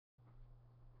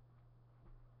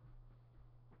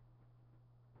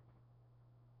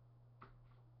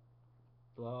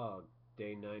vlog,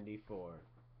 day 94.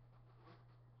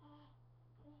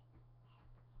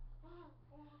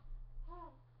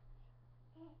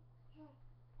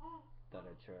 Thought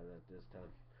I'd try that this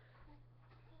time.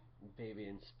 Baby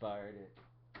inspired it.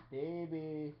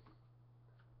 Baby!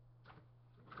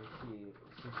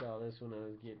 She saw this when I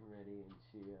was getting ready, and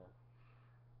she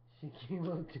came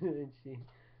up to it and she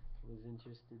was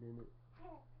interested in it.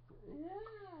 Yeah!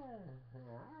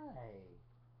 Hi!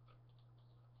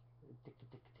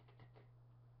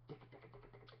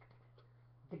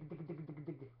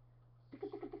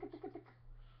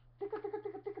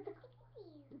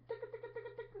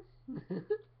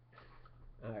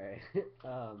 Alright.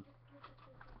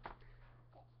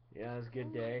 Yeah, it was a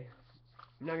good day.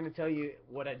 I'm not gonna tell you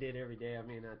what I did every day. I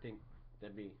mean, I think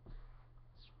that'd be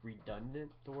redundant,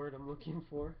 the word I'm looking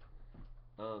for.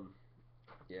 Um,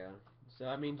 yeah. So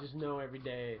I mean, just know every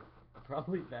day I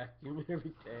probably vacuum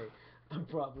every day. I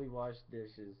probably wash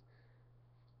dishes.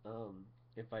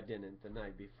 If I didn't the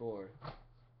night before,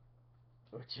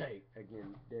 which I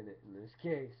again didn't in this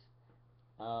case.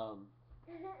 Um,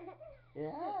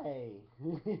 yeah.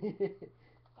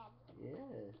 Yeah.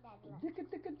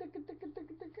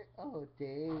 Oh,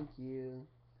 thank you.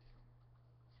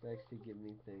 She likes to give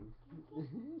me things.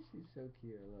 She's so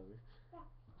cute.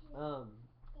 I love her.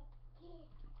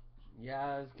 Yeah,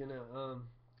 I was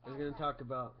gonna talk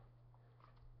about.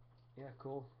 Yeah,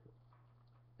 cool.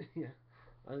 Yeah,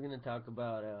 I was gonna talk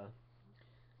about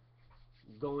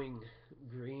going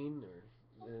green or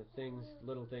the things,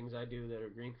 little things I do that are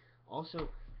green. Also,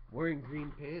 wearing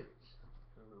green pants.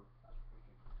 I don't know.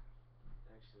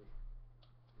 Actually,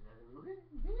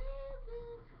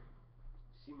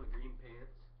 see my green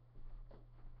pants?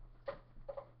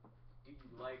 Do you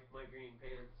like my green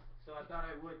pants? So I thought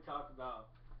I would talk about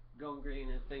going green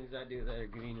and things I do that are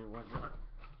green or whatnot.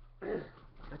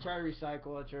 I try to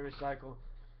recycle.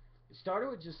 It started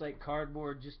with just like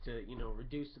cardboard, just to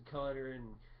reduce the clutter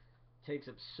and takes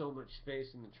up so much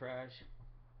space in the trash.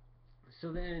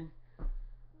 So then,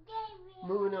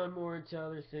 moving on more into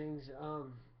other things.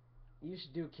 Used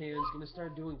to do cans. Gonna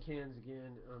start doing cans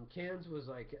again. Cans was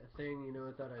like a thing.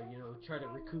 I thought I'd try to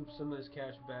recoup some of this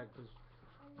cash back because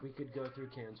we could go through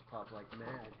cans pop like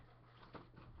mad.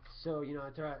 So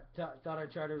I thought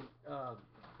I'd try to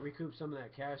recoup some of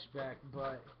that cash back,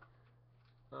 but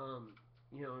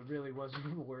it really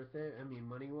wasn't worth it. I mean,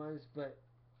 money wise, but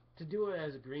to do it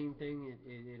as a green thing,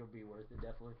 it'll be worth it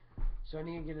definitely. So I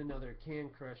need to get another can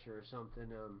crusher or something.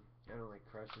 I don't like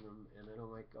crushing them, and I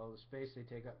don't like all the space they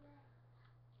take up.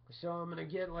 So I'm gonna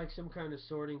get like some kind of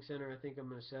sorting center. I think I'm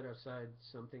gonna set aside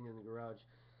something in the garage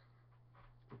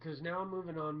because now I'm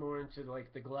moving on more into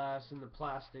like the glass and the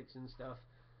plastics and stuff,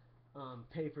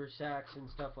 paper sacks and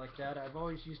stuff like that. I've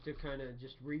always used to kind of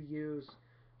just reuse,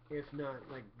 if not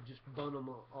like just bundle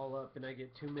them all up, and I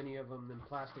get too many of them in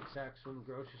plastic sacks from the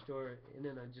grocery store, and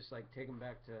then I just like take them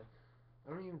back to. I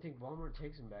don't even think Walmart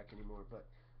takes them back anymore, but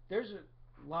there's a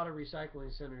lot of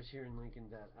recycling centers here in Lincoln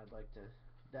that I'd like to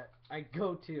that I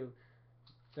go to.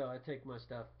 So I take my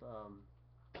stuff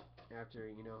after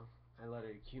I let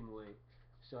it accumulate.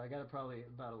 So I got probably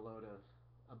about a load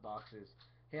of boxes.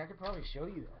 Hey, I could probably show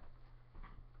you that.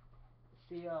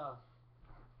 The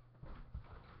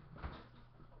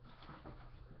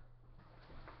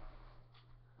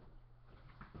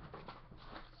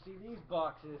see these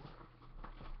boxes.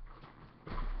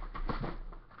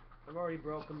 I've already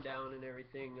broke them down and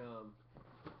everything.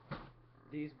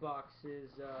 These boxes.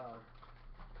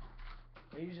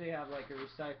 I usually have like a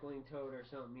recycling tote or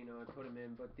something. I put them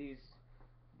in. But these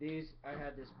I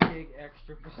had this big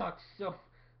extra box, so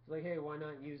it's like, hey, why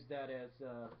not use that as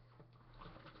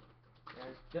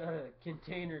the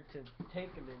container to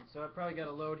take them in. So I probably got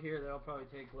a load here that I'll probably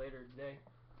take later today.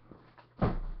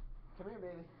 Come here,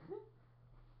 baby.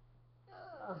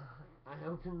 I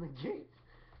opened the gate.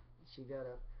 She got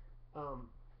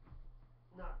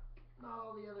not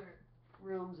all the other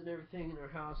rooms and everything in our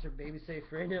house are baby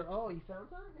safe right now. Oh, you found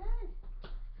something? Hey,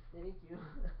 thank you.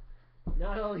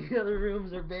 Not all the other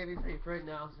rooms are baby safe right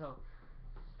now, so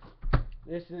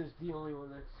this is the only one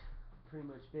that's pretty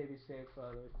much baby safe. There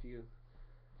are a few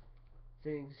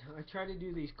things. I tried to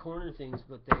do these corner things,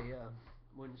 but they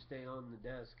wouldn't stay on the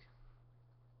desk.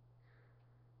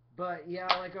 But yeah,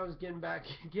 like I was getting back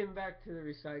to the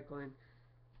recycling.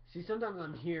 See, sometimes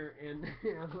I'm here and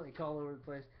I'm like all over the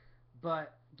place.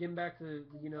 But getting back to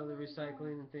the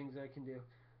recycling and things I can do.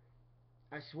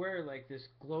 I swear, like this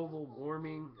global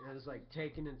warming has like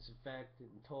taken its effect and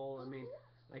toll. I mean,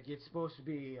 like it's supposed to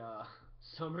be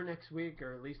summer next week,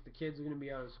 or at least the kids are gonna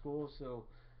be out of school, so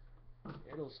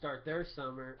it'll start their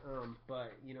summer.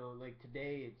 But you know, like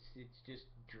today, it's just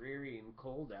dreary and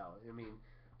cold out. I mean,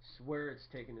 swear it's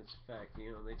taking its effect.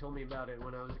 You know, they told me about it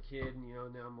when I was a kid, and you know,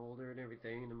 now I'm older and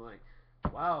everything, and I'm like,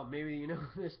 wow, maybe you know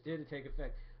this did take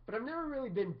effect. But I've never really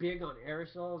been big on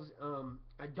aerosols.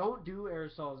 I don't do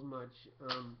aerosols much.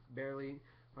 Barely,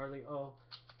 hardly. Oh,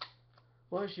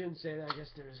 well, I shouldn't say that. I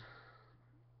guess there's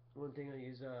one thing I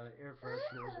use air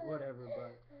fresheners, whatever.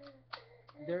 But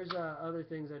there's other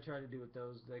things I try to do with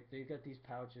those. Like they got these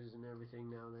pouches and everything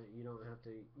now that you don't have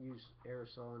to use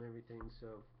aerosol and everything.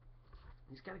 So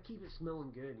you just gotta keep it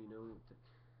smelling good, you know.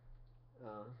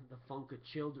 The funk of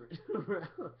children.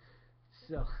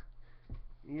 So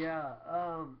yeah,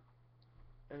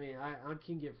 I mean I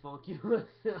can get funky with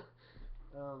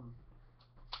um,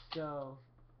 so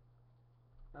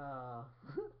uh,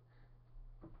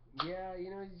 yeah, you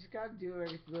know, you just gotta do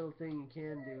every little thing you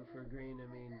can do for green.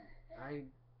 I mean, I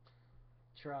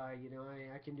try, you know,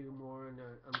 I can do more and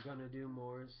I'm gonna do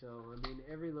more. So I mean,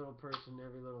 every little person,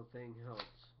 every little thing helps.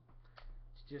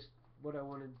 It's just what I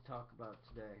wanted to talk about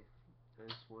today. I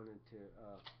just wanted to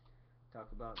talk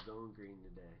about going green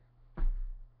today.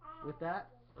 With that,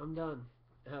 I'm done.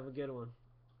 Have a good one.